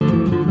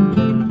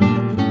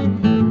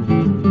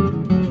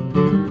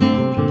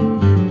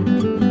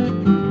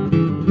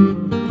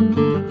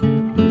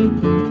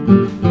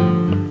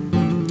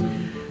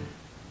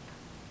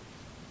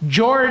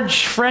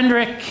George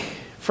Frederick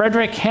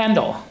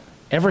Handel.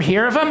 Ever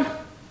hear of him?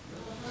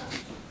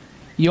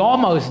 You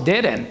almost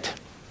didn't.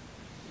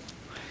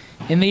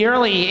 In the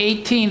early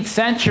 18th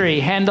century,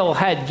 Handel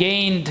had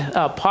gained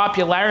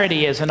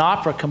popularity as an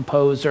opera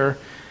composer,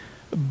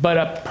 but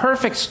a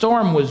perfect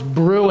storm was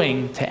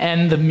brewing to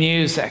end the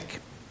music.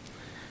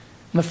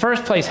 In the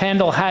first place,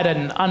 Handel had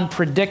an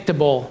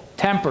unpredictable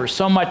temper,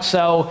 so much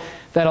so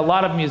that a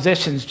lot of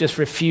musicians just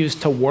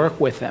refused to work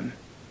with him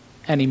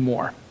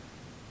anymore.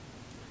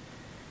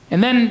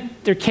 And then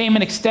there came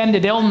an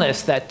extended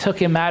illness that took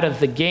him out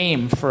of the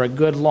game for a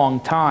good long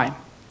time.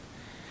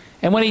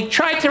 And when he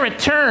tried to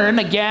return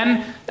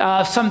again,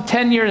 some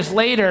 10 years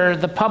later,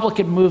 the public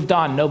had moved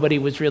on. Nobody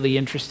was really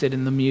interested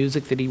in the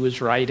music that he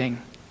was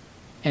writing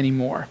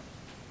anymore.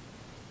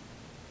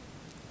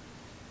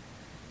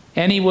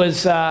 And he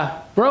was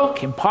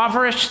broke,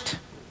 impoverished,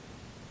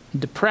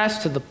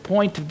 depressed to the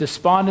point of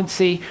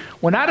despondency,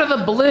 when out of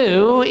the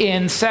blue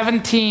in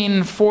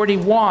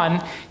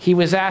 1741, he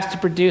was asked to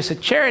produce a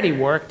charity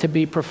work to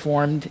be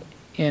performed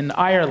in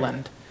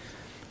Ireland.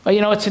 Well,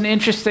 you know, it's an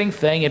interesting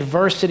thing.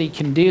 Adversity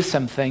can do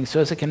some things. So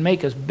as it can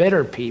make us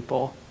bitter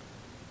people,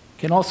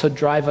 it can also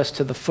drive us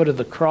to the foot of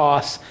the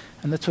cross,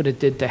 and that's what it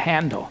did to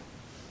Handel.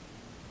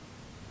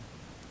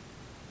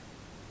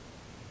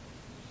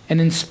 And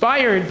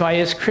inspired by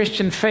his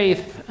Christian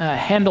faith,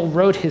 Handel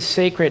wrote his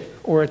sacred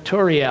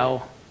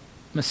oratorio,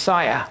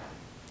 Messiah,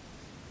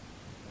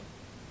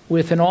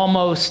 with an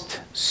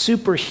almost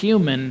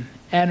superhuman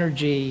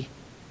energy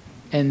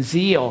and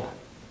zeal.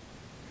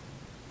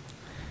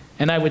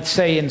 And I would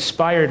say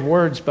inspired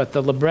words, but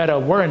the libretto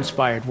were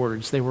inspired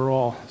words. They were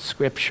all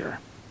scripture.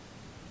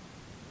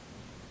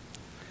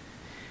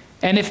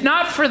 And if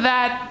not for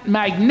that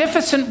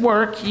magnificent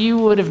work, you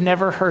would have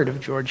never heard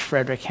of George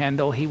Frederick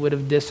Handel. He would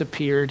have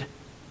disappeared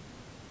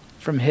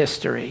from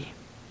history.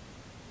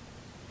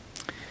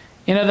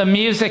 You know, the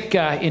music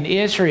in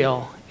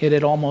Israel, it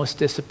had almost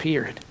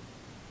disappeared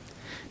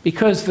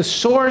because the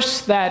source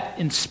that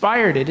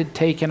inspired it had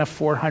taken a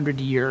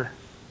 400-year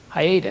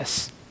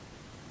hiatus.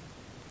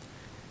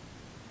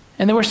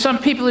 And there were some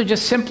people who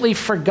just simply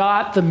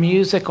forgot the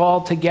music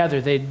altogether.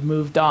 They'd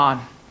moved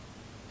on.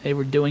 They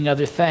were doing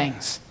other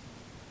things.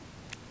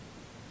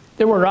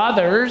 There were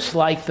others,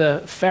 like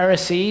the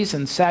Pharisees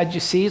and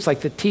Sadducees,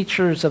 like the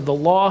teachers of the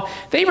law.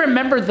 They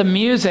remembered the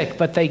music,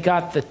 but they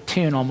got the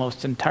tune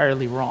almost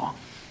entirely wrong.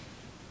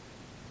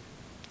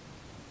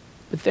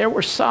 But there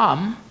were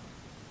some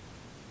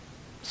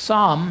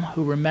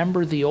who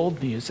remembered the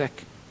old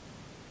music,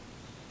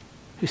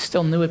 who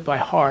still knew it by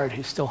heart,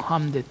 who still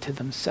hummed it to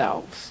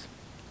themselves.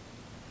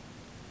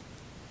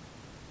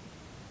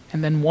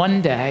 And then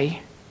one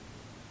day,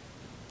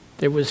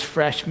 there was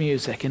fresh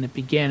music, and it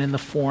began in the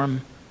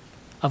form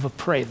of a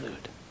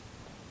prelude.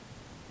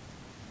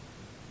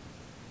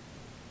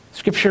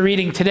 Scripture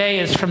reading today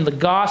is from the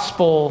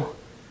Gospel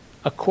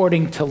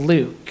according to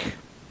Luke,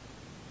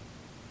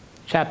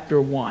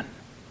 chapter 1.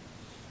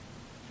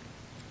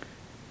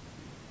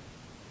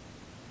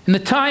 In the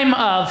time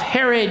of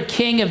Herod,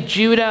 king of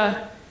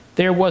Judah,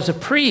 there was a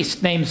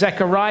priest named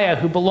Zechariah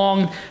who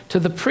belonged to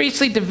the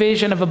priestly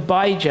division of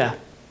Abijah.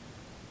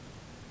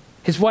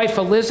 His wife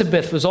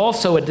Elizabeth was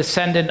also a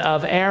descendant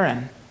of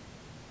Aaron.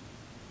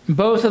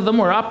 Both of them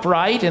were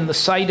upright in the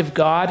sight of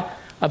God,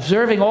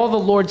 observing all the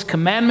Lord's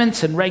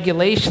commandments and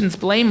regulations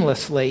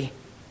blamelessly.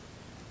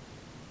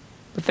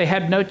 But they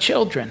had no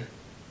children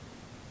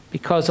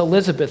because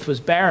Elizabeth was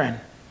barren,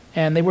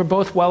 and they were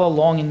both well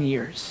along in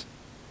years.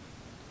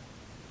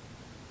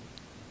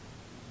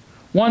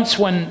 Once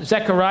when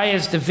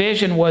Zechariah's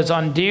division was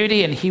on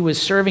duty and he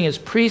was serving as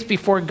priest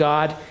before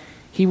God,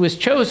 he was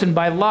chosen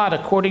by lot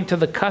according to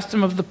the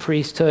custom of the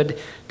priesthood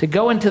to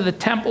go into the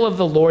temple of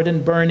the Lord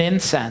and burn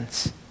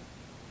incense.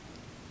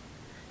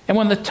 And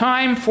when the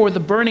time for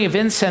the burning of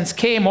incense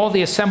came, all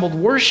the assembled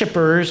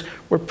worshipers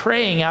were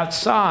praying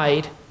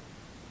outside.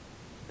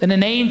 Then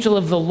an angel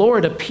of the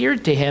Lord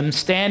appeared to him,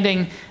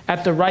 standing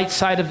at the right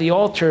side of the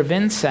altar of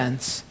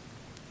incense.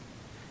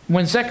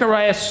 When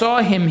Zechariah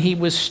saw him, he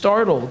was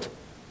startled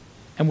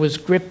and was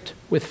gripped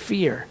with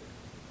fear.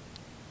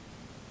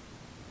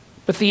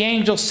 But the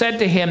angel said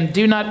to him,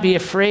 "Do not be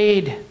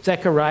afraid,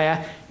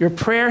 Zechariah. Your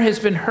prayer has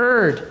been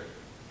heard.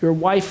 Your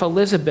wife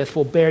Elizabeth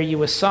will bear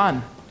you a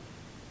son,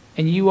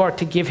 and you are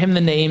to give him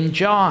the name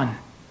John.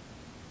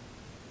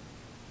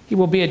 He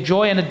will be a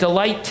joy and a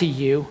delight to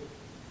you,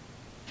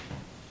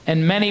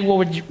 and many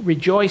will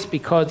rejoice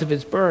because of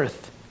his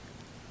birth.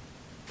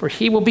 For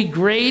he will be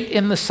great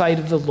in the sight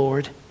of the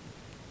Lord.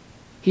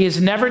 He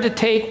is never to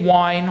take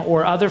wine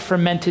or other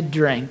fermented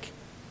drink,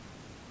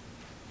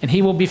 and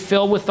he will be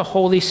filled with the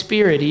Holy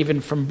Spirit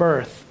even from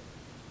birth.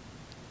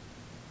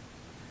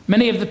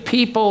 Many of the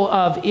people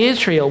of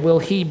Israel will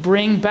he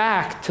bring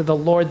back to the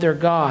Lord their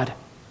God.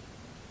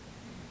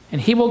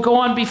 And he will go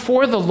on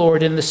before the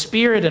Lord in the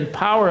spirit and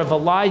power of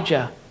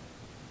Elijah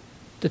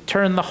to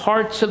turn the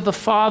hearts of the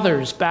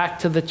fathers back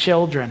to the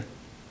children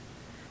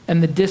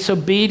and the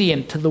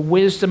disobedient to the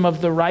wisdom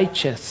of the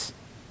righteous,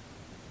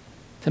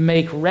 to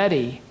make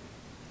ready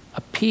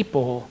a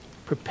people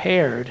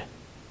prepared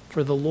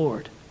for the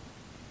Lord.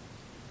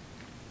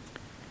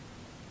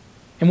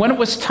 And when it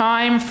was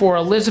time for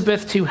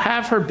Elizabeth to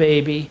have her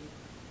baby,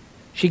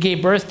 she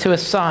gave birth to a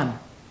son.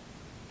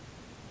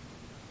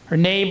 Her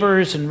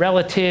neighbors and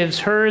relatives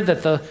heard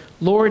that the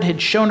Lord had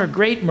shown her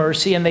great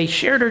mercy, and they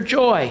shared her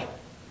joy.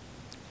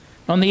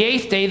 On the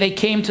 8th day, they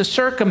came to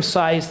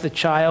circumcise the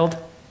child,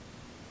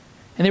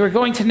 and they were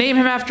going to name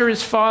him after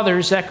his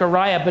father,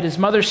 Zechariah, but his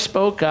mother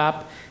spoke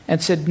up and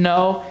said,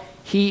 "No,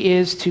 he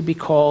is to be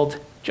called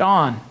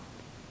John."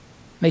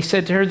 And they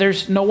said to her,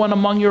 "There's no one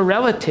among your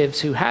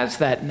relatives who has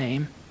that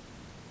name."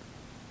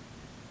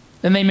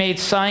 Then they made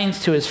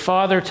signs to his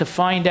father to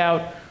find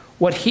out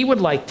what he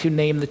would like to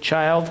name the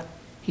child.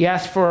 He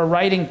asked for a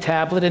writing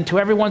tablet, and to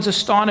everyone's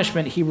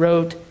astonishment, he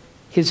wrote,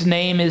 "His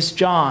name is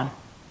John."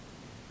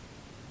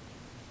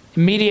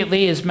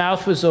 Immediately his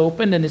mouth was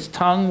opened and his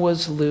tongue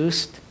was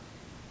loosed,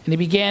 and he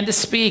began to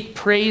speak,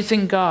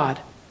 praising God.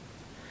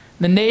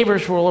 The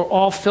neighbors were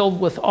all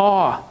filled with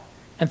awe,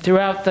 and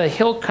throughout the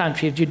hill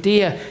country of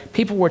Judea,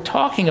 people were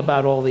talking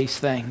about all these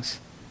things.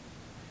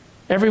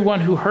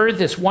 Everyone who heard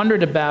this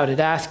wondered about it,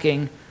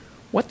 asking,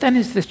 "What then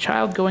is this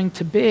child going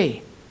to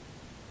be?"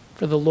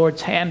 For the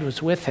Lord's hand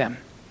was with him.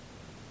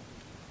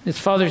 His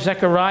father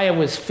Zechariah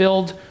was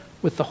filled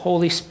with the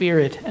Holy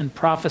Spirit and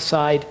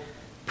prophesied,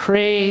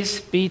 "Praise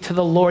be to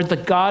the Lord, the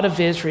God of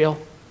Israel,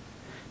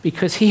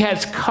 because he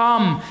has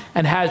come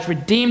and has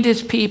redeemed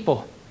his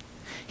people.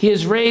 He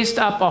has raised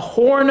up a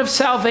horn of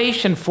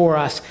salvation for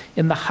us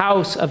in the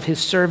house of his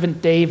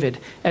servant David,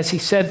 as he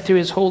said through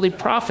his holy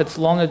prophets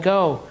long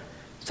ago,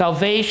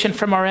 salvation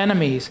from our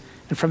enemies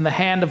and from the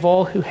hand of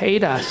all who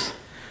hate us,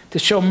 to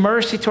show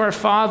mercy to our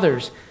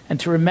fathers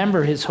and to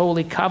remember his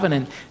holy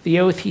covenant, the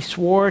oath he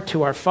swore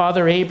to our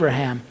father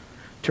Abraham,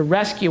 to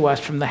rescue us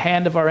from the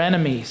hand of our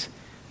enemies,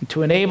 and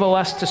to enable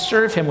us to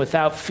serve him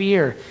without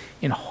fear,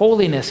 in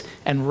holiness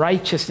and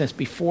righteousness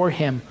before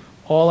him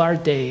all our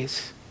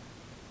days.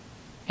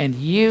 And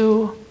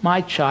you,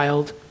 my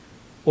child,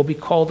 will be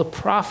called a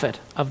prophet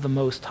of the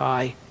Most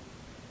High,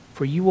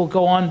 for you will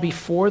go on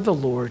before the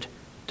Lord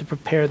to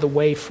prepare the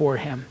way for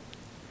him,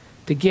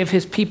 to give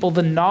his people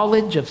the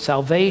knowledge of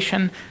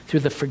salvation through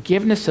the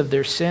forgiveness of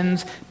their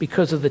sins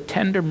because of the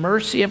tender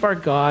mercy of our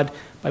God,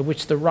 by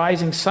which the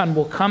rising sun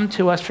will come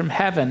to us from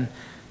heaven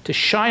to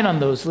shine on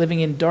those living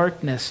in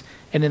darkness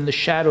and in the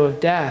shadow of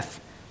death,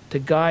 to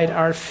guide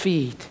our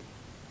feet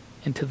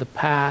into the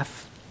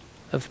path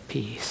of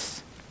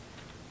peace."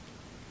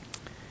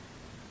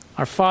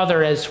 Our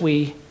Father, as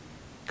we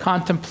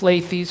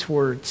contemplate these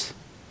words,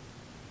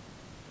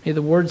 may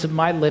the words of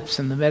my lips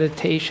and the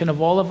meditation of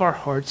all of our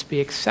hearts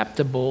be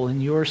acceptable in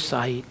your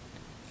sight.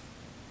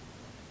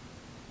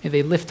 May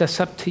they lift us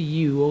up to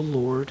you, O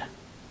Lord,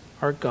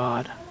 our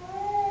God,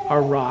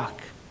 our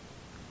rock,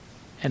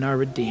 and our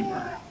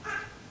Redeemer.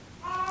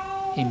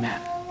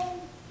 Amen.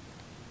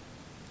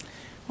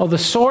 Well, the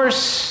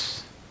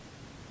source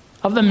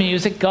of the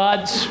music,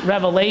 God's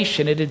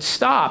revelation, it had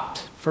stopped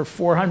for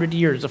 400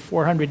 years, a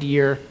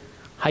 400-year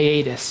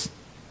hiatus.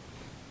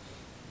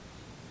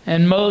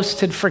 And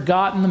most had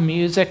forgotten the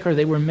music, or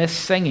they were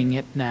missinging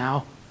it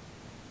now.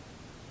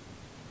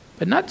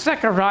 But not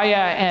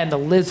Zechariah and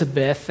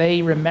Elizabeth.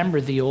 They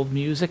remembered the old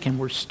music and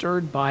were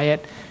stirred by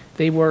it.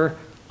 They were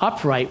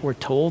upright, we're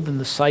told, in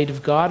the sight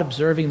of God,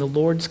 observing the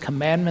Lord's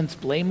commandments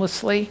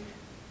blamelessly,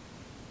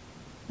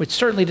 which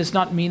certainly does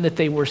not mean that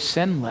they were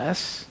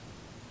sinless,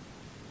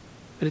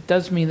 but it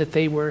does mean that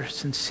they were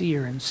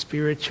sincere and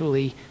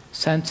spiritually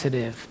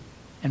sensitive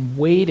and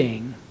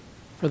waiting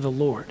for the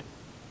Lord.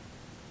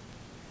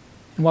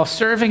 And while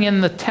serving in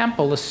the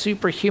temple, a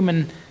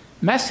superhuman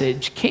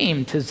message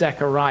came to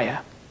Zechariah,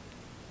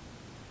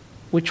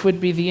 which would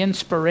be the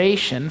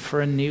inspiration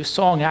for a new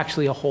song,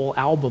 actually a whole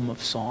album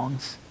of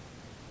songs.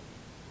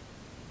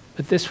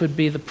 But this would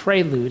be the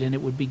prelude, and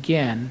it would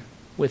begin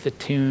with a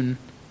tune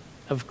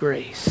of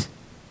grace.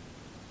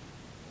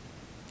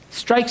 It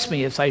strikes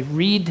me as I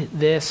read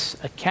this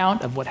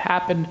account of what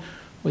happened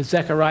with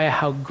Zechariah,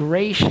 how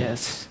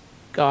gracious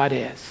God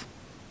is.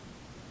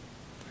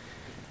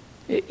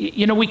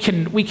 You know, we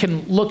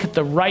can look at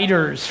the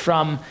writers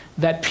from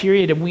that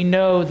period, and we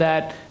know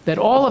that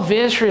all of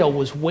Israel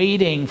was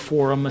waiting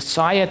for a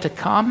Messiah to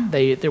come.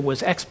 There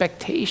was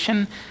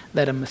expectation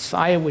that a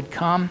Messiah would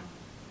come.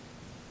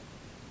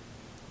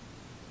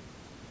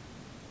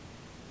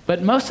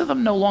 But most of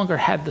them no longer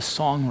had the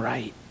song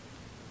right.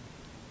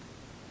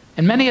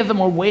 And many of them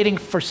were waiting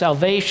for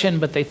salvation,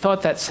 but they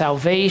thought that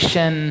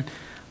salvation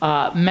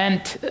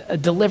meant a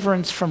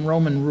deliverance from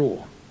Roman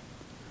rule,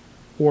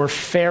 or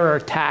fairer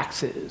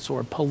taxes,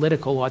 or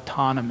political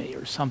autonomy,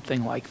 or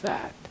something like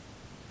that.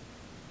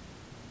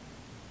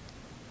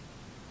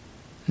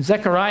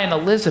 Zechariah and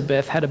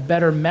Elizabeth had a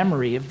better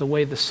memory of the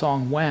way the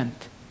song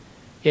went.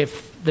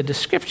 If the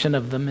description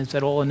of them is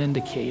at all an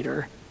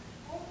indicator,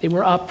 they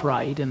were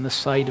upright in the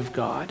sight of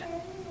God.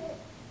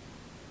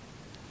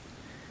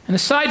 And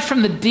aside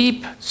from the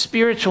deep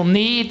spiritual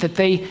need that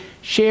they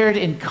shared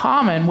in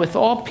common with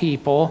all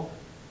people,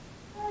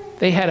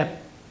 they had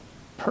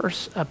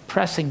a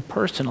pressing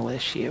personal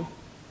issue.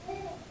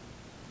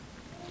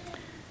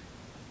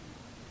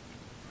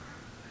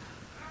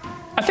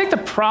 think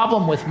the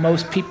problem with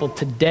most people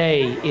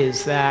today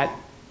is that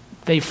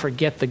they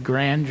forget the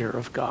grandeur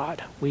of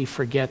God. We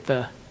forget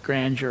the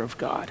grandeur of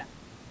God.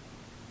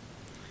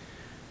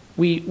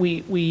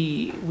 We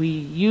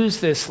use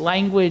this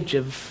language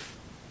of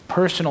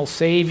personal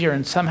Savior,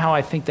 and somehow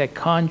I think that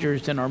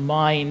conjures in our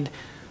mind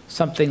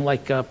something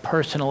like a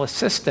personal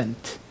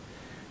assistant.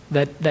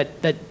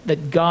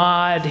 That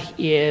God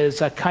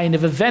is a kind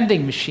of a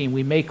vending machine.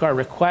 We make our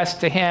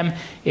request to him.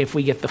 If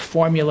we get the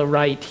formula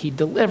right, he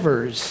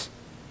delivers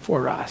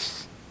for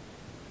us.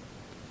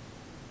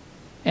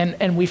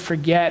 And we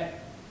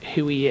forget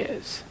who he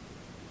is.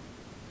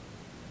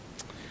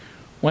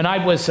 When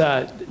I was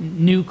a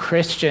new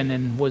Christian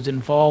and was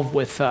involved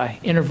with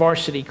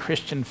InterVarsity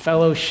Christian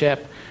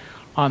Fellowship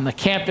on the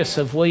campus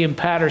of William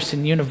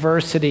Patterson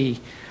University,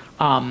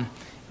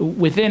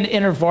 within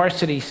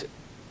InterVarsity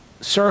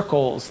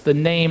circles, the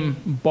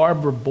name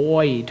Barbara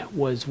Boyd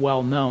was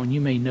well known.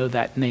 You may know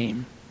that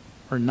name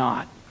or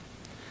not.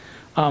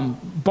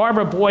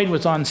 Barbara Boyd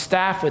was on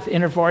staff with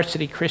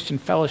InterVarsity Christian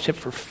Fellowship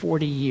for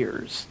 40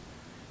 years,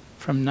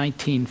 from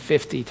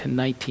 1950 to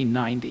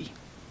 1990.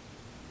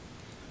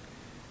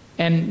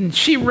 And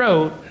she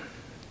wrote,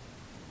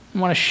 I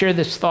want to share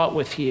this thought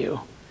with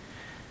you.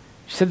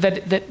 She said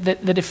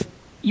that if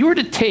you were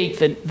to take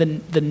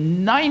the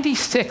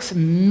 96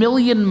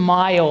 million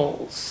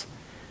miles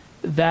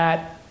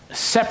that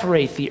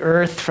separate the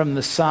earth from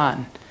the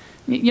sun,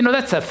 you know,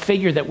 that's a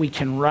figure that we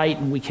can write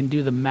and we can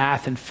do the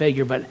math and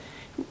figure, but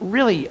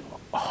really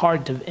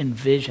hard to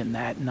envision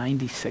that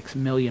 96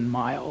 million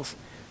miles.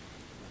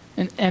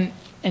 And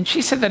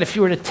she said that if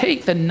you were to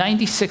take the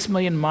 96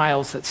 million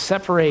miles that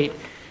separate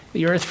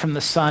the earth from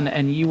the sun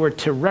and you were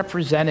to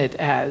represent it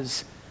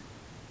as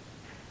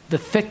the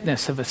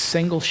thickness of a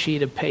single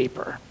sheet of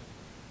paper,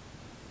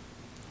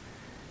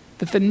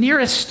 that the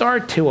nearest star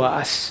to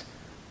us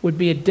would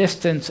be a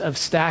distance of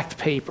stacked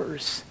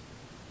papers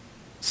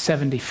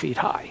 70 feet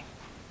high.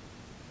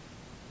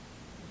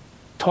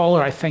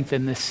 Taller, I think,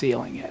 than this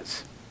ceiling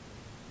is.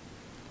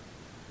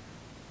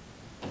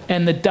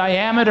 And the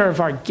diameter of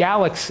our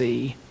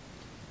galaxy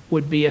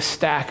would be a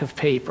stack of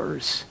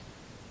papers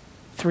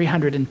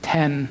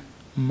 310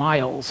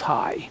 miles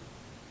high.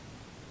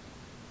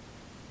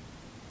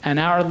 And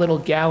our little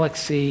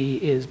galaxy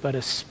is but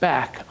a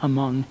speck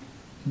among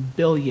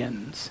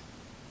billions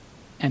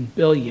and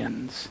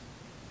billions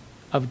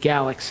of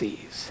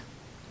galaxies.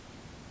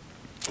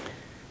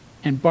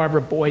 And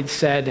Barbara Boyd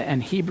said,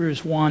 and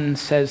Hebrews 1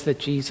 says that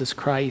Jesus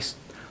Christ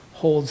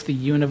holds the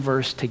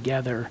universe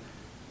together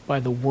by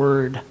the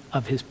word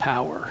of his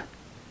power.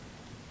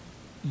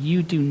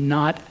 You do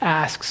not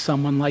ask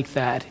someone like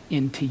that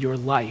into your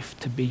life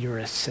to be your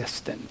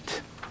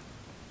assistant.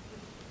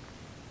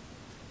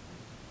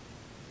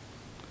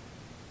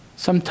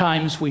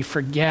 Sometimes we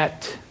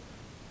forget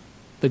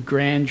the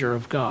grandeur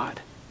of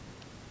God.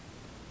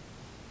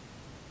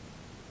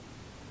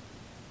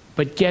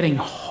 But getting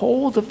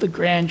hold of the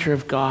grandeur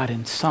of God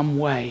in some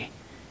way,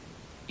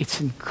 it's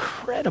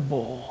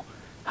incredible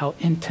how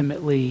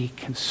intimately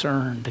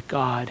concerned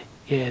God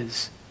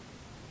is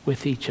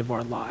with each of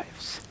our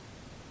lives.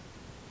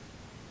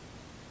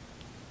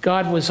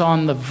 God was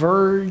on the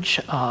verge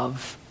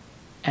of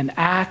an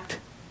act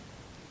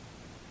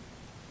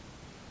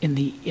in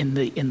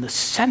the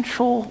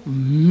central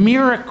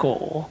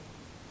miracle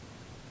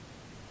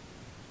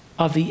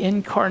of the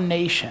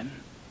incarnation,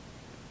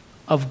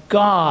 of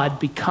God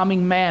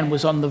becoming man,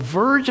 was on the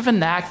verge of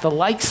an act the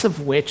likes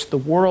of which the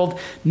world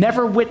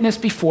never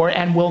witnessed before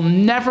and will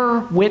never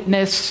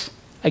witness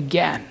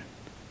again.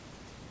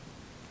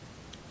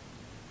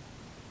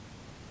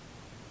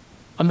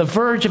 On the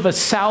verge of a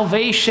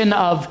salvation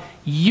of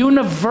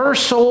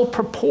universal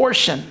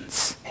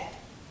proportions.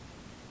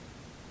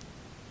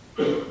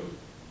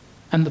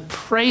 And the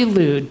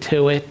prelude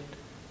to it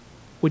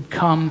would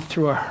come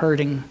through a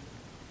hurting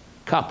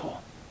couple.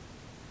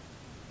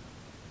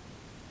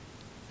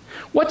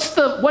 What's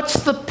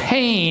the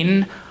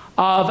pain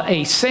of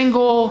a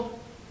single,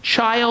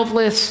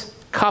 childless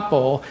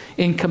couple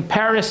in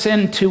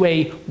comparison to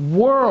a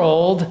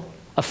world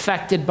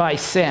affected by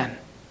sin?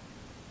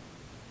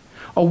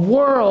 A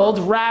world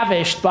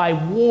ravished by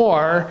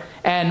war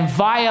and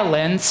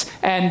violence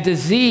and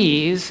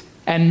disease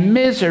and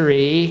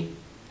misery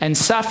and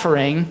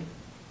suffering.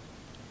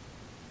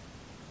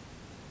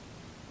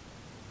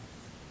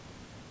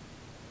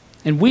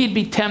 And we'd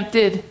be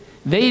tempted,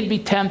 they'd be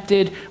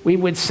tempted. We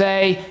would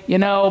say, you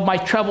know, my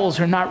troubles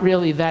are not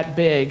really that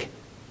big.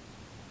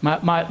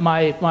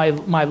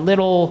 My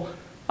little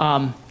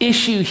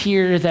issue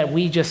here that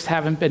we just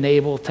haven't been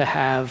able to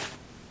have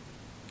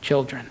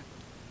children.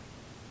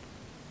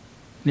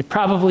 And it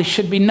probably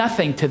should be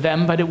nothing to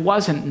them, but it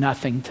wasn't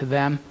nothing to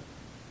them.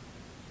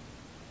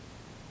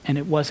 And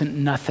it wasn't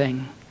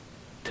nothing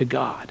to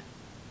God.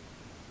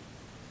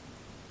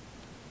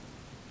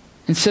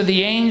 And so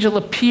the angel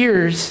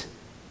appears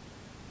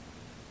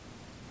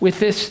with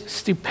this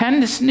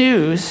stupendous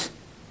news.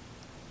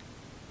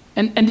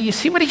 And do you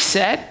see what he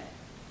said?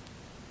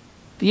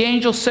 The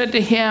angel said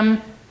to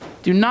him,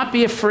 Do not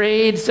be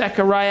afraid,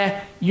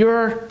 Zechariah.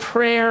 Your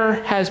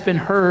prayer has been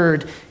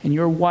heard, and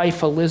your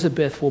wife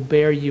Elizabeth will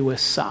bear you a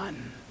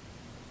son.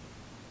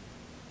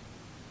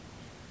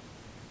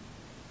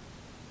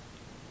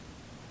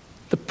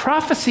 The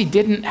prophecy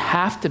didn't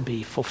have to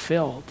be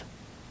fulfilled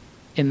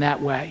in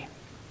that way.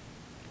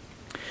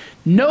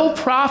 No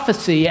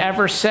prophecy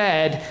ever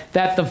said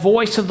that the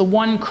voice of the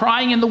one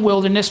crying in the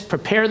wilderness,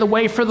 prepare the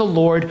way for the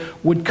Lord,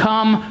 would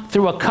come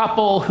through a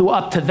couple who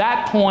up to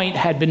that point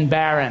had been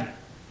barren.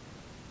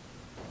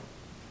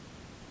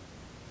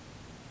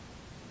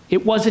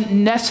 It wasn't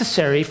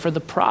necessary for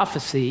the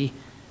prophecy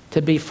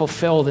to be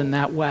fulfilled in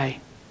that way.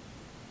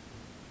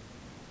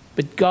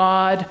 But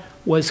God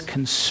was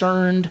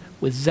concerned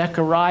with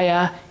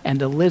Zechariah and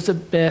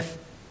Elizabeth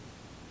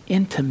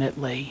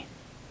intimately,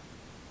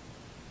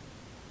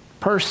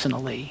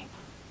 personally.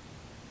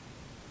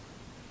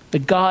 The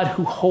God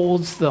who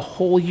holds the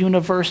whole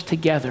universe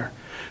together,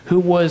 who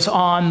was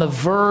on the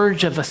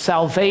verge of a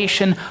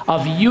salvation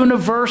of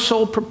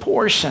universal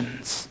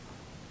proportions,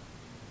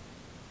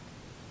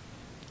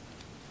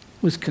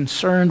 was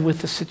concerned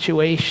with the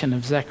situation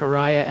of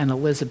Zechariah and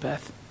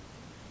Elizabeth.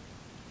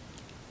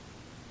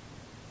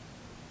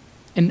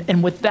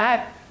 And what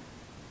that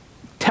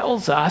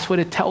tells us, what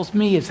it tells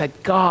me, is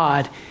that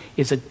God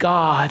is a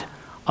God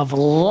of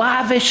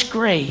lavish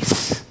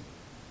grace,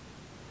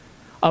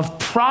 of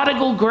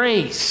prodigal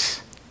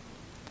grace.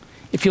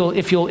 If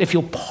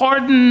you'll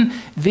pardon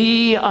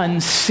the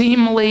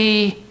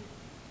unseemly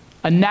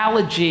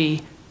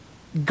analogy,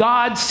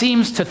 God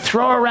seems to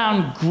throw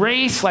around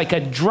grace like a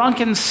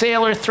drunken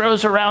sailor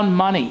throws around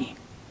money.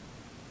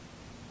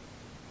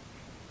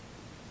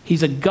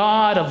 He's a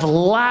God of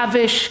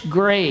lavish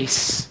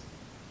grace.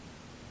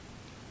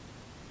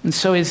 And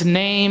so his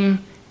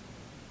name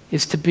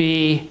is to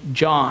be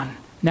John.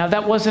 Now,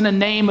 that wasn't a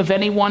name of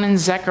anyone in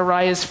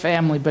Zechariah's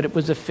family, but it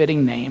was a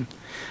fitting name.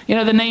 You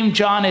know, the name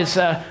John is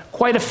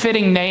quite a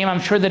fitting name. I'm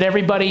sure that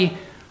everybody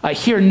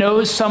here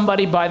knows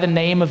somebody by the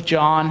name of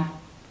John.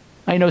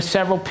 I know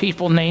several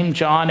people named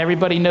John.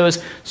 Everybody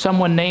knows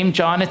someone named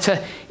John. It's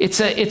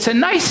a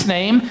nice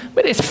name,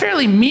 but it's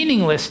fairly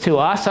meaningless to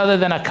us other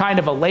than a kind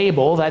of a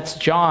label. That's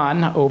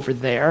John over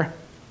there.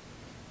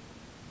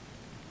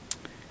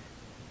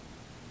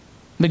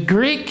 The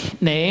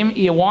Greek name,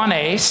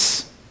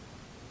 Ioannes,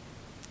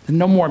 is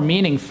no more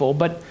meaningful,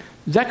 but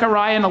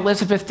Zechariah and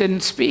Elizabeth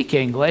didn't speak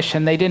English,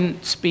 and they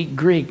didn't speak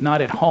Greek,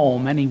 not at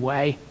home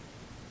anyway.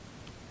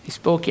 They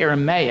spoke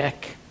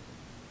Aramaic.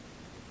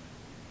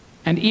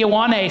 And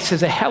Ioannes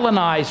is a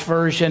Hellenized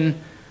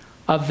version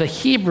of the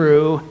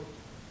Hebrew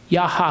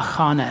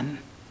Yahachanan.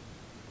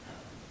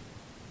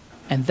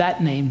 And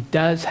that name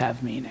does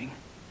have meaning.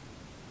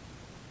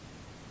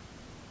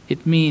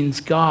 It means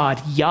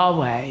God,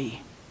 Yahweh,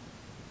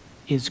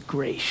 is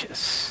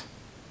gracious.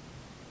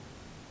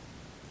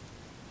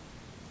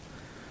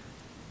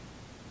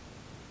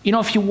 You know,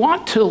 if you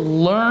want to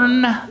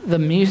learn the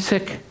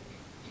music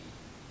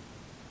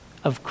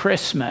of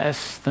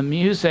Christmas, the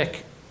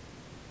music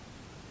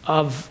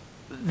of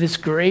this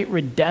great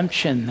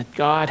redemption that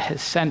God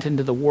has sent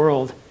into the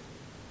world,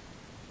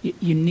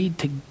 you need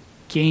to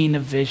gain a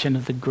vision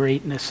of the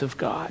greatness of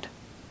God.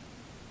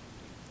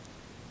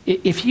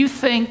 If you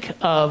think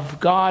of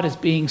God as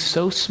being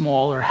so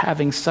small or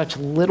having such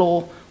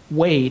little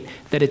weight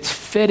that it's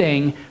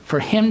fitting for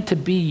him to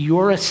be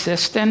your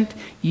assistant,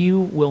 you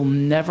will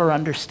never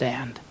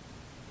understand.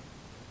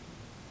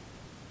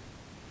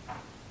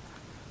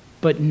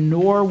 But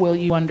nor will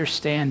you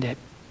understand it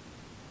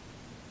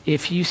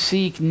if you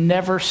seek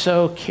never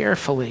so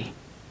carefully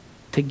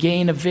to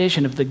gain a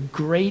vision of the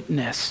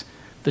greatness,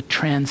 the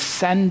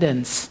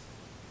transcendence,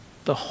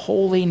 the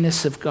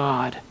holiness of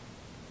God,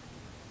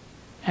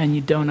 and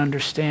you don't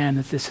understand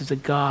that this is a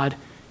God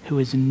who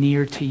is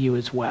near to you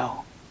as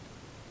well,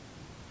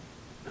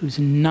 who's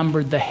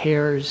numbered the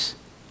hairs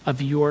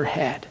of your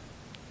head,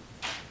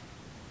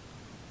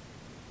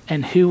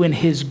 and who in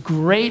his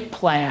great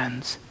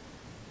plans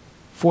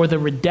for the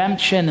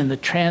redemption and the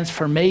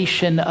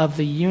transformation of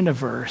the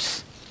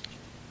universe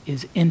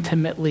is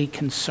intimately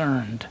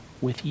concerned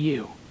with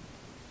you.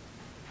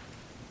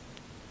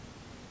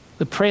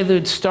 The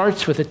prelude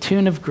starts with a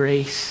tune of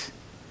grace,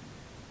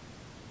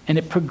 and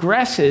it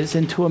progresses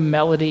into a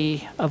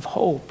melody of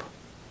hope.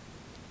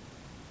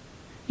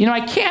 You know,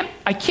 I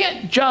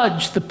can't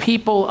judge the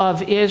people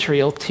of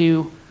Israel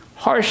too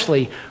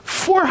harshly.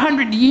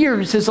 400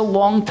 years is a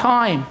long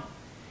time.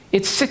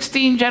 It's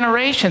 16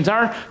 generations.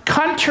 Our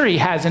country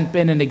hasn't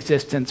been in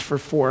existence for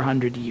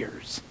 400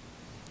 years.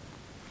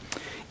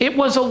 It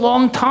was a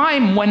long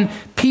time when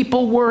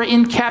people were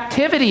in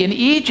captivity in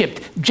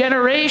Egypt,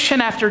 generation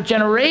after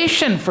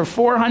generation for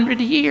 400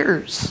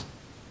 years.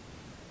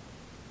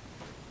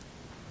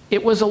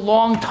 It was a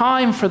long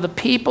time for the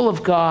people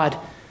of God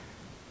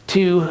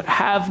to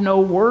have no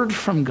word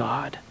from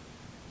God.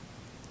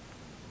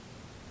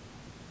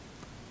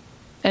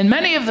 And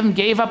many of them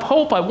gave up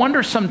hope. I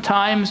wonder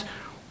sometimes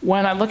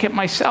when I look at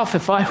myself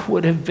if I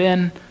would have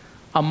been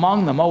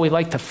among them. Oh, we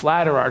like to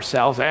flatter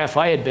ourselves. If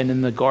I had been in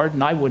the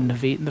garden, I wouldn't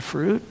have eaten the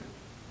fruit.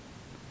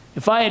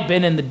 If I had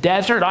been in the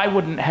desert, I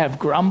wouldn't have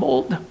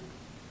grumbled.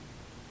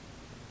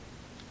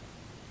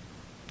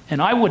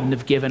 And I wouldn't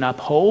have given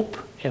up hope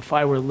if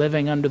I were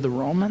living under the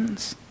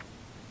Romans.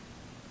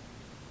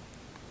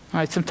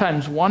 I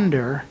sometimes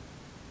wonder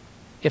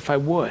if I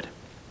would.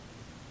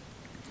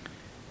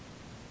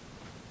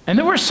 And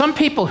there were some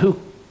people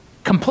who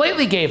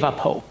completely gave up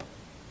hope,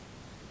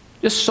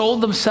 just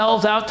sold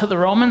themselves out to the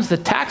Romans. The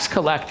tax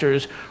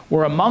collectors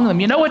were among them.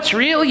 You know what's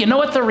real? You know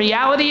what the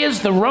reality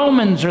is? The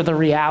Romans are the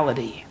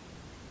reality.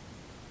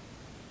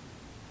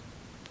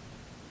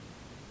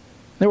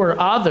 There were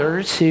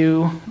others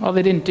who, well,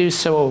 they didn't do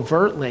so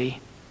overtly,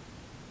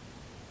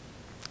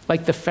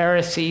 like the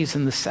Pharisees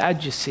and the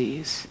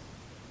Sadducees,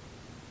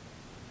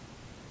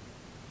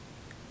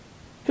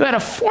 who had a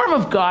form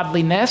of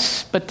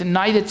godliness but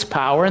denied its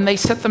power, and they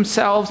set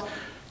themselves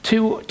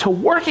to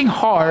working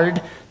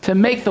hard to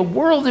make the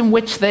world in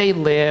which they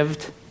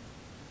lived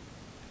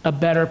a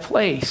better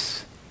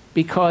place,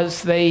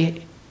 because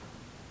they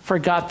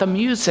forgot the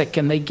music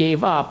and they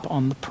gave up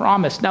on the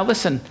promise. Now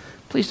listen,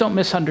 please don't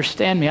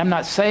misunderstand me. I'm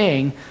not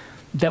saying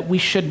that we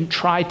shouldn't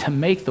try to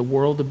make the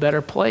world a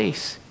better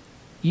place.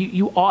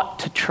 You ought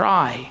to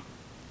try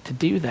to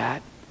do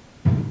that.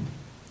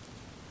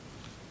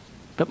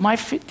 But my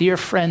dear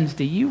friends,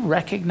 do you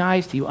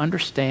recognize, do you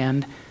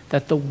understand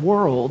that the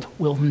world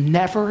will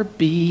never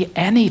be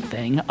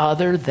anything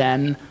other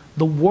than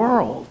the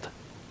world?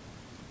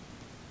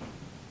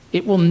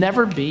 It will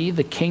never be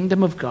the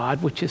kingdom of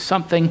God, which is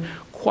something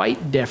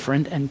quite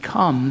different and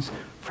comes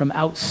from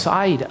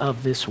outside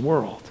of this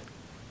world.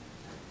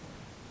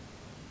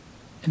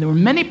 And there were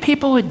many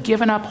people who had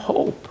given up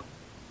hope.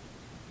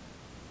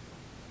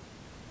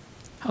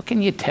 How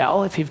can you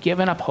tell if you've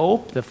given up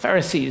hope? The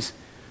Pharisees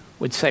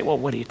would say, well,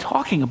 what are you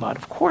talking about?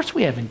 Of course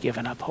we haven't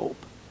given up hope.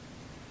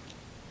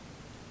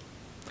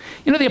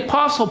 You know, the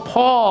Apostle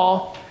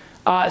Paul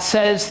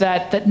says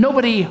that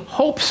nobody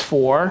hopes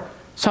for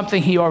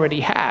something he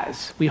already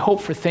has. We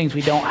hope for things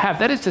we don't have.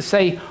 That is to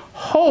say,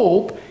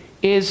 hope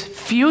is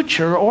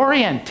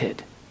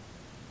future-oriented.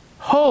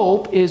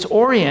 Hope is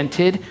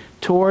oriented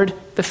toward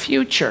the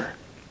future.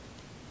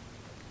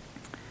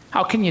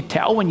 How can you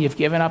tell when you've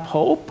given up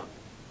hope?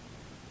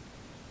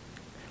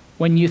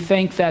 When you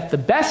think that the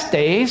best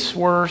days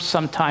were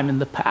sometime in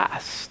the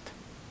past.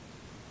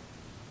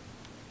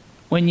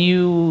 When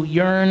you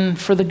yearn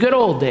for the good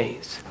old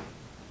days.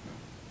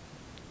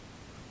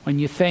 When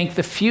you think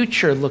the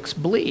future looks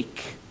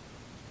bleak.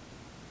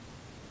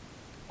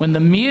 When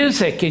the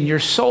music in your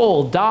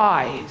soul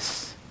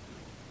dies.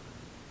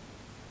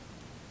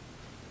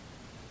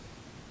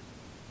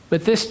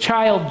 But this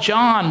child,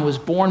 John, was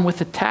born with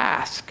a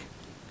task.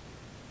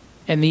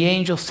 And the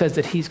angel says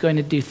that he's going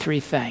to do three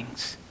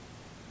things.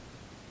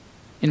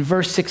 In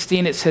verse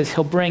 16, it says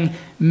he'll bring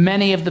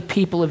many of the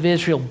people of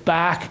Israel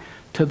back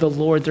to the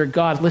Lord their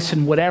God.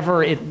 Listen,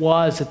 whatever it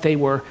was that they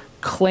were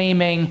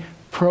claiming,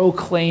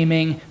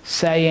 proclaiming,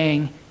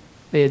 saying,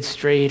 they had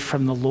strayed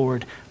from the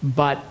Lord.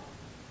 But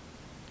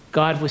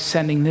God was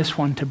sending this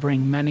one to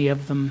bring many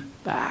of them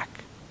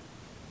back.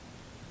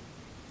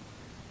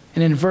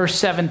 And in verse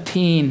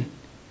 17,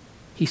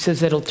 he says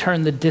that he'll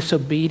turn the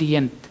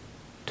disobedient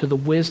to the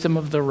wisdom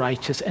of the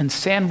righteous. And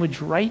sandwiched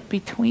right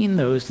between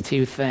those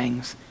two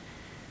things,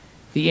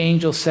 the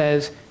angel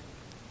says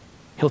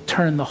he'll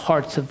turn the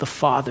hearts of the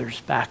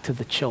fathers back to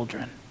the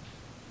children.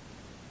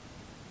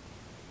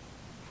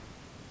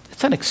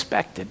 It's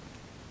unexpected.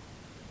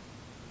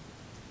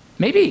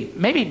 Maybe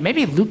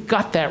Luke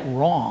got that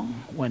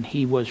wrong when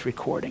he was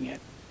recording it.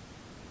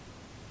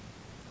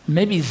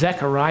 Maybe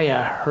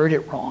Zechariah heard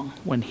it wrong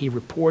when he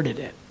reported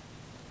it.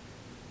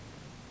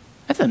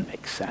 That doesn't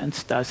make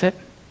sense, does it?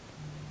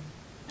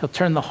 He'll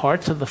turn the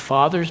hearts of the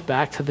fathers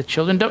back to the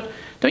children.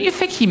 Don't you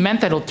think he meant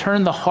that he'll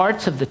turn the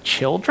hearts of the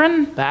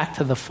children back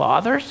to the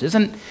fathers?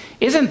 Isn't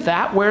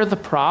that where the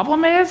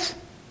problem is?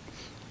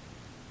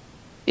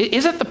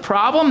 Isn't the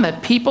problem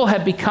that people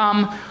have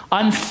become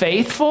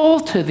unfaithful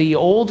to the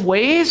old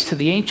ways, to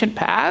the ancient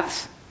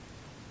paths?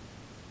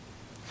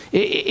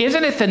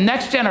 Isn't it the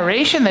next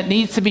generation that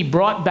needs to be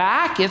brought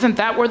back? Isn't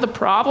that where the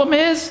problem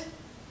is?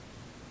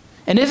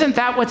 And isn't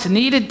that what's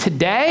needed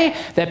today?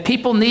 That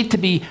people need to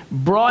be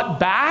brought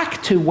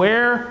back to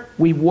where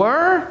we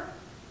were?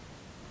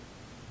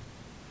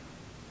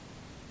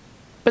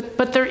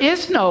 But there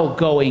is no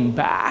going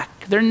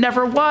back. There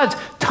never was.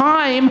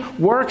 Time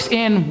works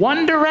in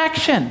one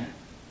direction.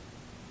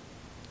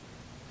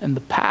 And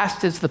the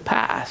past is the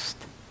past.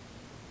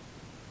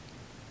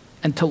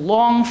 And to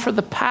long for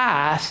the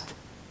past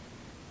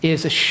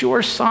is a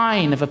sure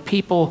sign of a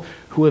people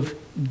who have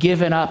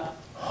given up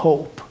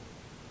hope.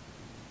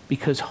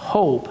 Because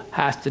hope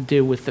has to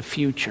do with the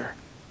future.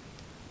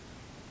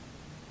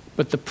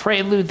 But the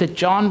prelude that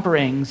John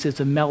brings is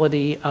a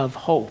melody of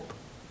hope.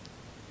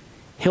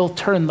 He'll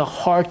turn the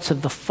hearts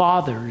of the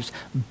fathers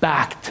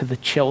back to the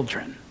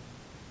children.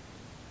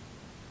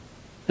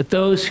 That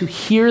those who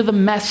hear the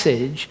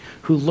message,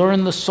 who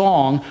learn the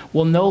song,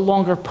 will no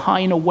longer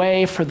pine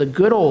away for the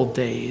good old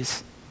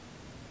days,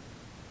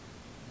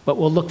 but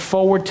will look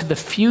forward to the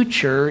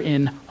future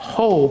in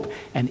hope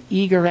and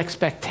eager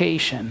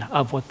expectation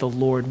of what the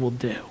Lord will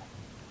do.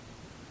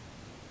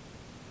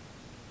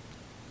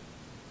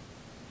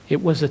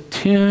 It was a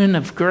tune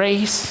of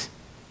grace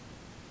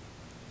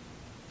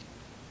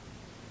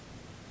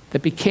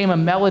that became a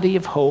melody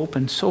of hope,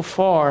 and so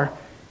far,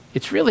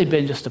 it's really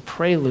been just a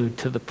prelude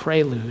to the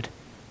prelude.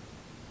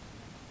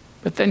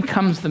 But then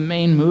comes the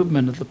main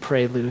movement of the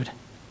prelude.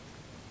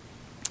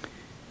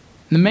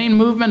 The main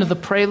movement of the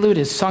prelude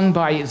is sung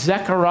by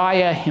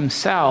Zechariah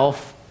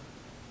himself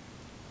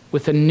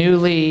with a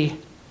newly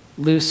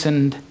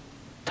loosened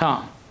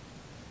tongue,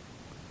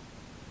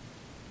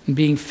 and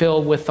being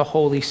filled with the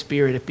Holy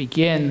Spirit. It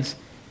begins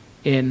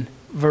in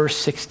verse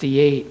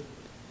 68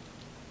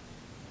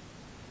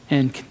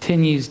 and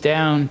continues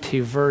down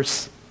to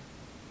verse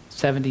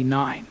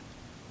 79.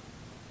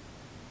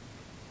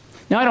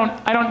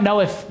 Now, I don't know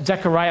if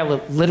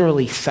Zechariah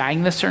literally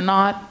sang this or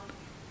not,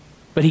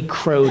 but he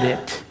crowed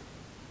it.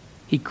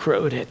 He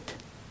crowed it.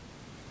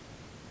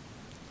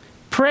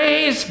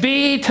 Praise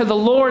be to the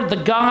Lord, the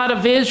God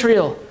of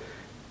Israel,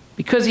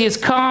 because he has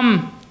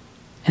come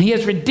and he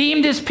has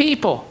redeemed his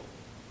people.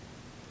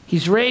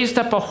 He's raised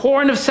up a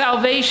horn of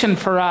salvation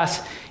for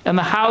us in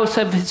the house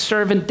of his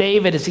servant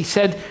David, as he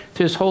said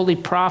to his holy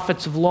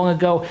prophets of long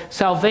ago,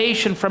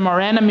 salvation from our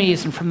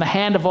enemies and from the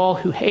hand of all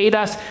who hate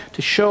us,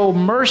 to show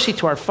mercy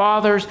to our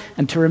fathers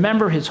and to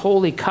remember his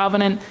holy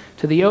covenant,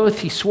 to the oath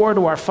he swore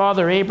to our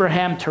father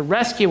Abraham, to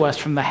rescue us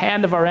from the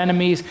hand of our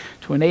enemies,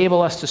 to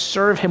enable us to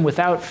serve him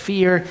without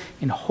fear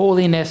in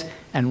holiness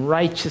and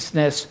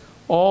righteousness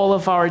all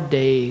of our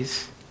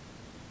days.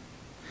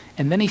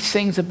 And then he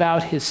sings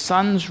about his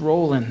son's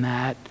role in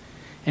that.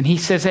 And he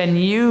says,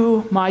 and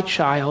you, my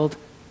child,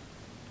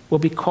 will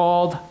be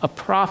called a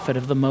prophet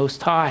of the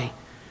Most High.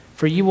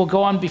 For you will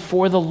go on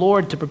before the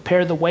Lord to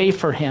prepare the way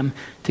for him,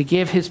 to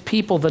give his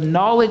people the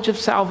knowledge of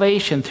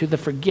salvation through the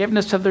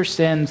forgiveness of their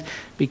sins,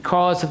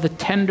 because of the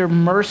tender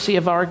mercy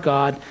of our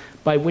God,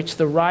 by which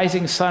the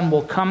rising sun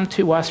will come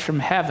to us from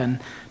heaven,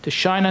 to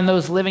shine on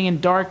those living in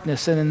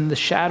darkness and in the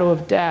shadow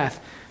of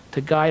death,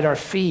 to guide our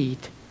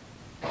feet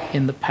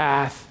in the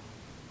path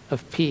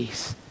of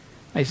peace.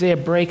 Isaiah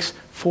breaks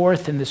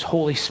forth in this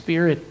Holy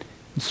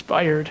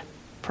Spirit-inspired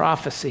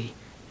prophecy,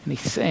 and he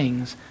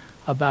sings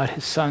about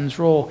his son's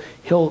role.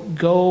 He'll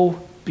go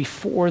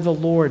before the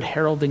Lord,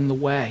 heralding the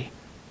way,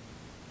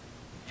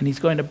 and he's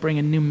going to bring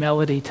a new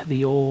melody to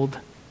the old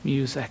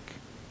music.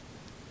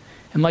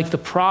 And like the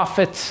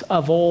prophets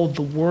of old,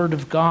 the word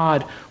of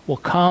God will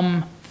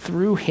come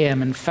through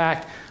him. In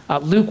fact,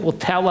 Luke will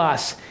tell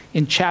us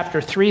in chapter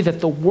 3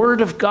 that the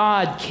word of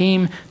God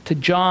came to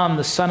John,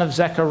 the son of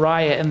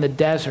Zechariah, in the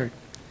desert.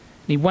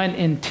 He went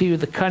into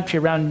the country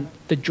around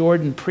the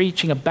Jordan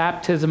preaching a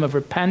baptism of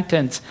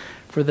repentance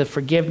for the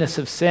forgiveness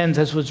of sins,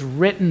 as was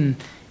written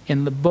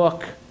in the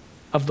book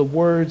of the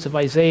words of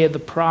Isaiah the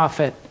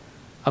prophet,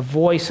 a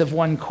voice of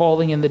one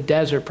calling in the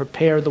desert,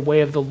 prepare the way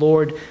of the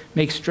Lord,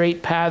 make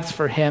straight paths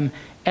for him.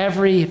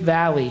 Every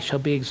valley shall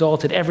be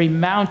exalted, every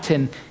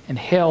mountain and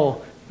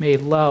hill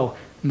made low,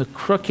 and the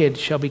crooked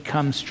shall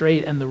become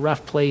straight, and the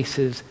rough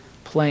places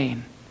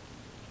plain,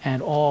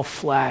 and all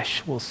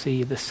flesh will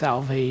see the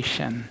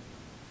salvation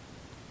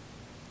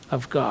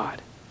of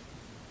God.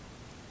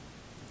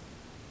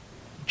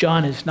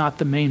 John is not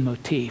the main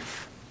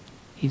motif.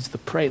 He's the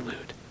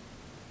prelude.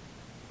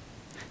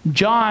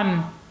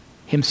 John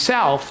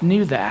himself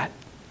knew that.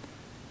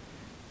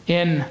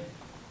 In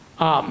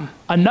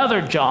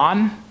another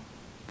John,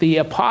 the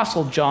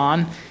Apostle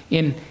John,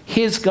 in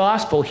his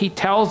gospel, he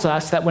tells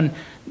us that when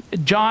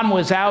John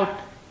was out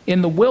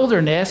in the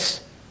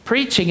wilderness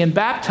preaching and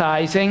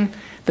baptizing,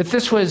 that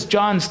this was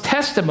John's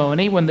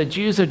testimony when the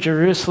Jews of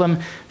Jerusalem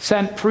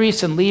sent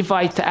priests and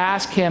Levites to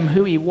ask him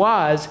who he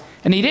was.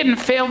 And he didn't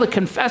fail to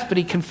confess, but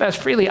he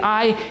confessed freely,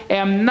 I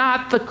am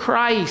not the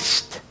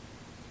Christ.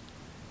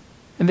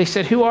 And they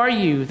said, who are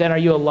you? Then are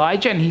you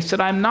Elijah? And he said,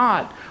 I'm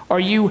not.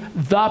 Are you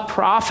the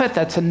prophet?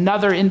 That's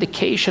another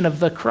indication of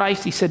the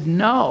Christ. He said,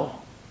 no.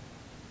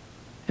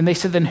 And they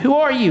said, then who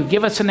are you?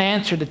 Give us an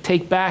answer to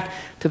take back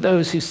to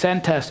those who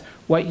sent us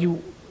what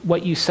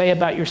you say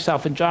about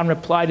yourself. And John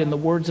replied in the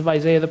words of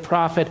Isaiah the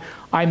prophet,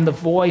 I'm the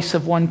voice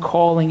of one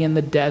calling in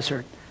the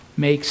desert,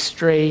 make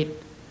straight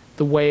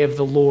the way of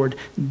the Lord.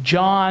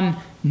 John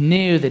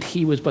knew that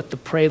he was but the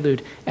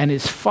prelude, and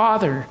his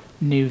father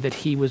knew that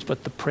he was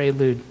but the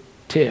prelude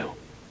too.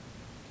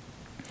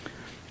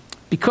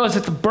 Because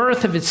at the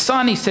birth of his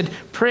son, he said,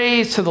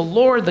 praise to the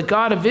Lord, the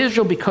God of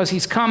Israel, because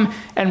he's come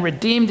and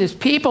redeemed his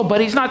people.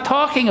 But he's not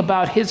talking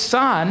about his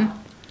son.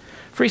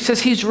 For he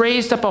says he's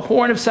raised up a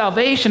horn of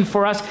salvation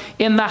for us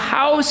in the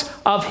house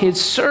of his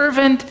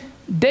servant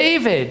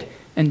David.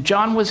 And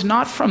John was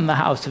not from the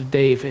house of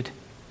David.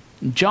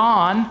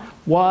 John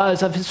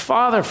was of his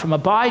father, from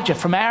Abijah,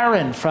 from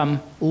Aaron,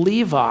 from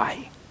Levi.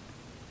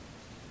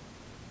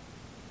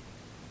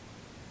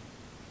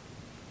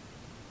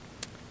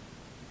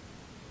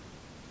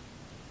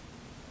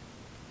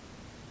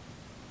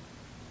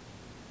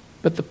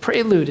 But the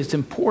prelude is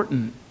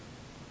important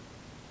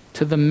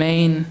to the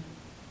main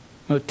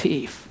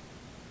motif.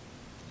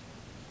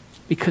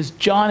 Because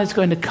John is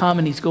going to come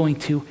and he's going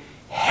to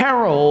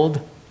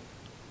herald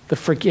the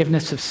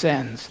forgiveness of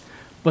sins.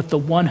 But the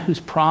one who's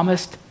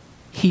promised,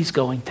 he's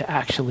going to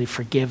actually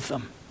forgive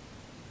them.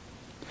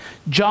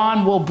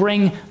 John will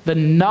bring the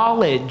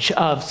knowledge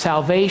of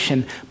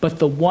salvation, but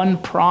the one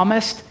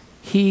promised,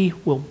 he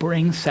will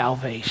bring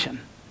salvation.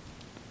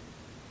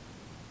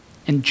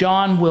 And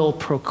John will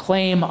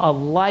proclaim a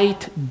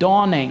light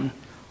dawning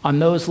on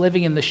those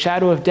living in the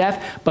shadow of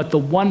death, but the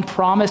one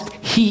promised,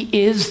 he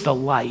is the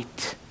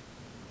light.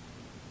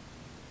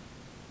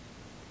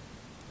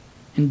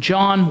 And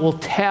John will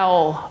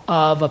tell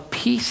of a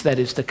peace that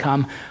is to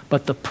come,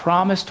 but the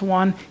promised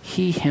one,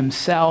 he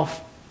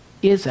himself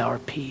is our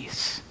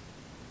peace.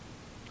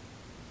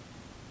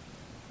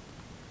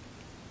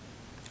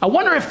 I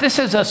wonder if this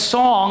is a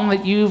song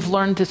that you've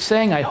learned to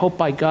sing. I hope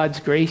by God's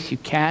grace you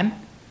can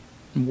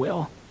and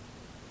will.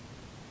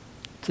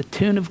 It's a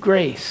tune of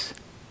grace.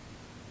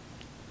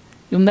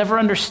 You'll never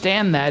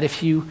understand that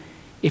if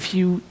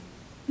you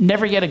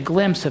never get a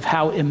glimpse of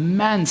how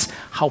immense,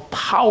 how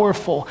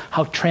powerful,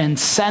 how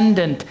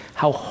transcendent,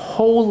 how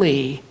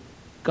holy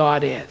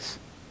God is.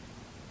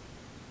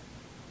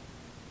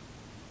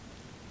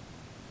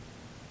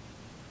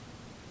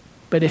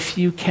 But if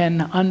you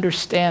can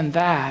understand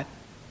that,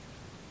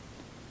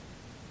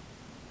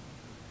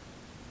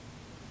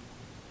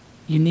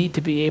 you need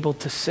to be able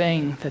to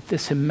sing that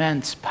this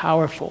immense,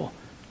 powerful,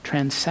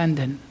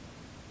 transcendent,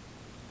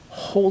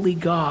 holy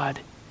God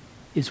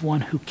is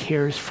one who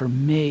cares for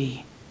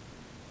me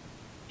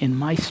in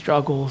my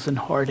struggles and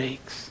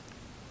heartaches.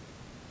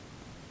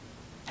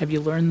 Have you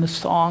learned the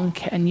song?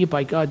 Can you?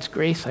 By God's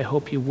grace, I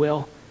hope you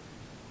will.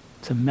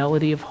 It's a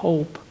melody of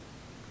hope.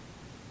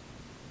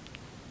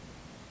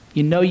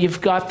 You know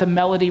you've got the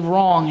melody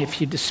wrong if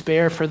you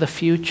despair for the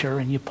future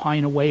and you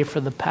pine away for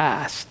the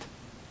past.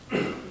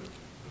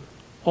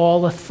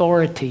 All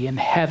authority in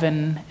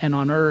heaven and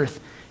on earth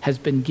has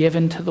been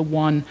given to the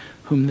one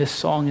whom this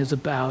song is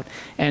about.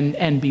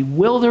 And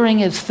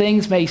bewildering as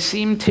things may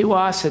seem to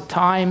us at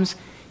times,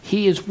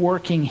 he is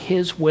working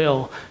his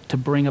will to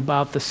bring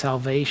about the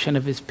salvation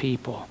of his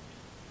people.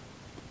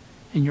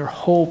 And your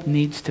hope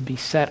needs to be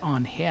set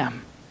on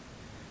him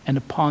and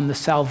upon the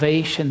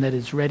salvation that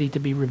is ready to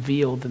be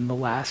revealed in the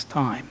last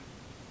time.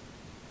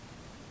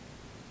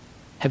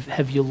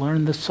 Have you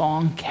learned the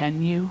song,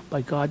 Can You,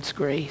 by God's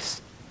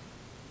grace?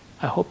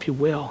 I hope you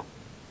will.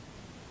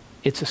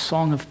 It's a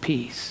song of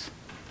peace.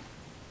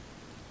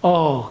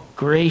 Oh,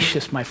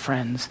 gracious, my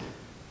friends,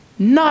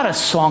 not a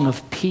song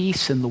of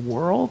peace in the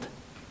world.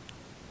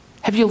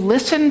 Have you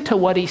listened to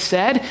what he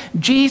said?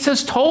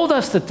 Jesus told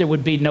us that there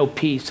would be no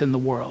peace in the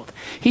world.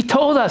 He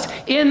told us,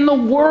 in the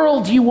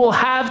world you will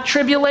have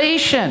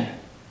tribulation.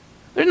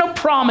 There's no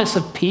promise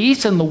of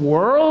peace in the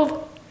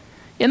world.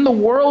 In the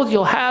world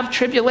you'll have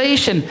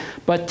tribulation,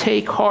 but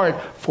take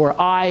heart, for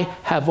I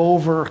have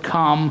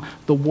overcome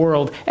the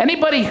world.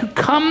 Anybody who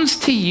comes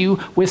to you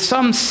with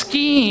some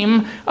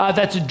scheme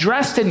that's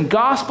dressed in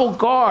gospel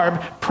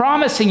garb,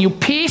 promising you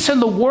peace in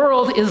the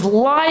world, is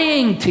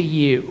lying to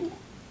you.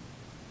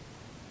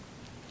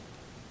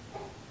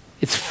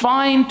 It's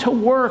fine to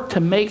work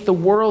to make the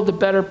world a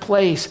better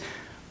place,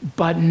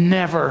 but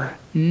never,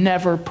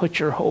 never put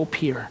your hope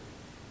here.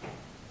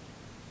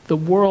 The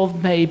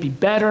world may be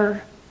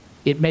better,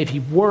 it may be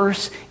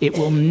worse, it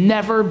will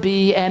never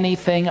be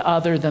anything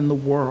other than the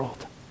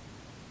world.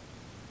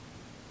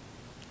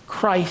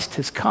 Christ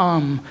has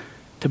come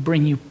to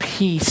bring you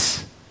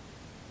peace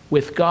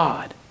with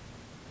God.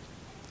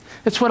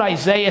 That's what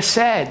Isaiah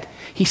said.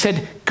 He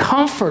said,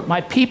 comfort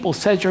my people,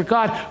 says your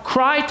God.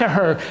 Cry to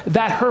her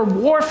that her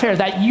warfare,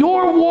 that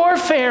your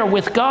warfare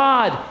with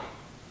God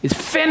is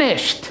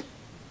finished.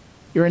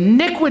 Your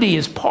iniquity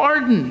is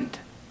pardoned.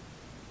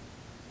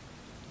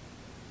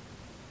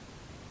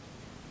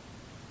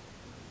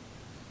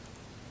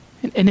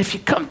 And if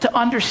you come to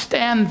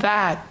understand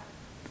that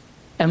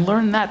and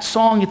learn that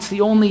song, it's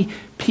the only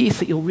peace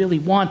that you'll really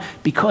want,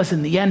 because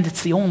in the end,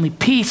 it's the only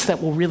peace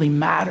that will really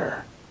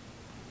matter.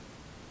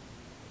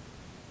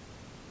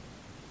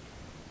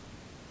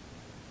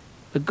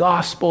 The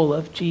gospel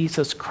of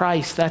Jesus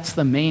Christ, that's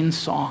the main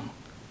song.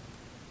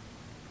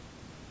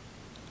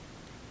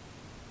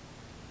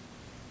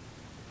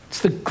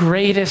 It's the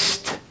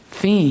greatest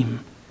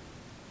theme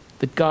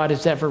that God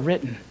has ever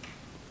written.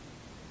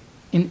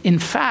 In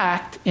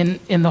fact,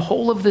 in the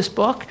whole of this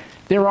book,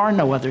 there are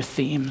no other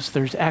themes.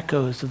 There's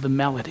echoes of the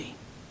melody.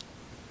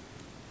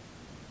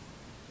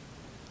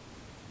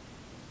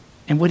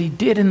 And what he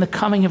did in the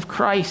coming of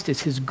Christ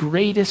is his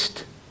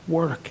greatest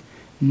work.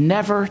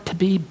 Never to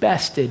be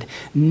bested,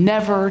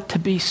 never to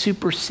be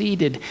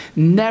superseded,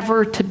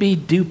 never to be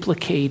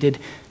duplicated,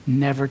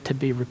 never to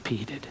be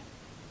repeated.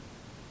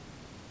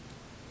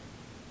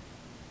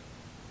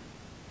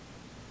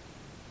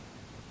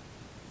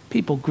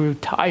 People grew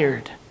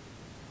tired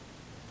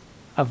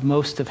of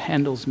most of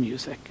Handel's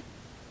music.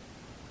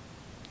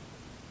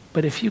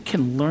 But if you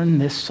can learn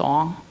this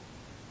song,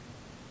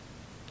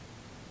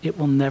 it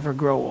will never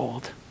grow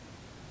old,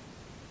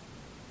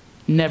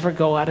 never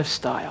go out of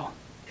style.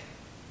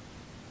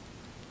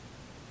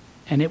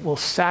 and it will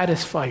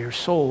satisfy your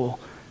soul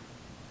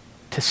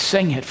to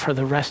sing it for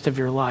the rest of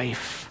your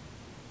life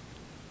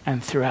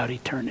and throughout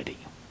eternity.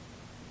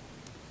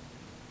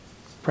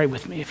 Pray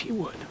with me if you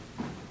would.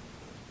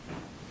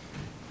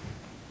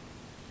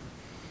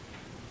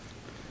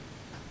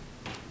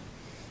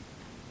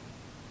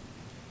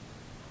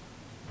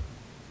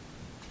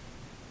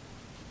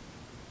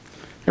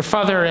 Dear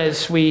Father,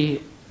 as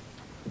we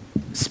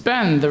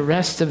spend the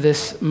rest of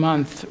this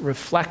month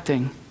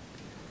reflecting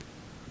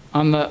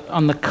on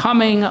the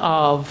coming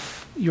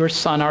of your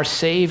Son, our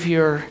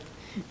Savior,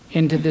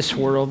 into this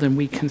world, and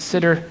we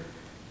consider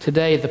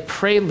today the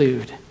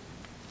prelude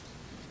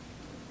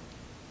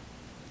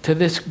to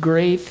this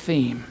great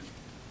theme.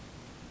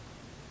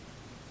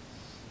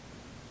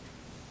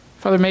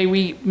 Father, may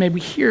we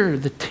hear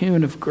the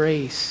tune of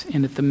grace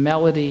in it, the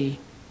melody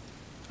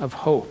of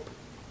hope.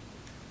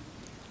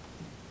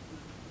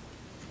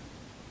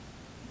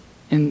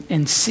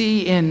 And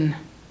see in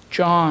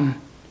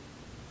John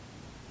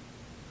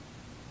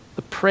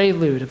the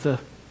prelude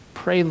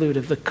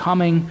of the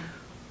coming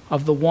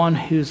of the one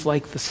who's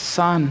like the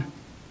sun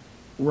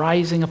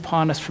rising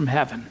upon us from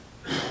heaven,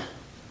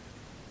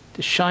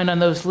 to shine on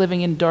those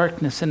living in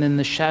darkness and in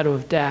the shadow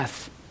of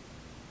death,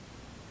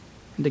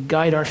 and to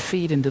guide our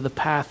feet into the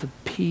path of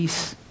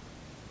peace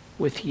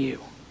with you.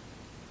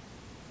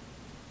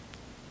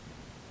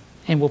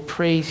 And we'll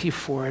praise you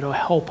for it, or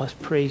help us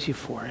praise you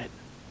for it.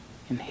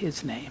 In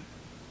his name,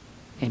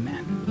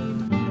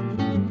 amen.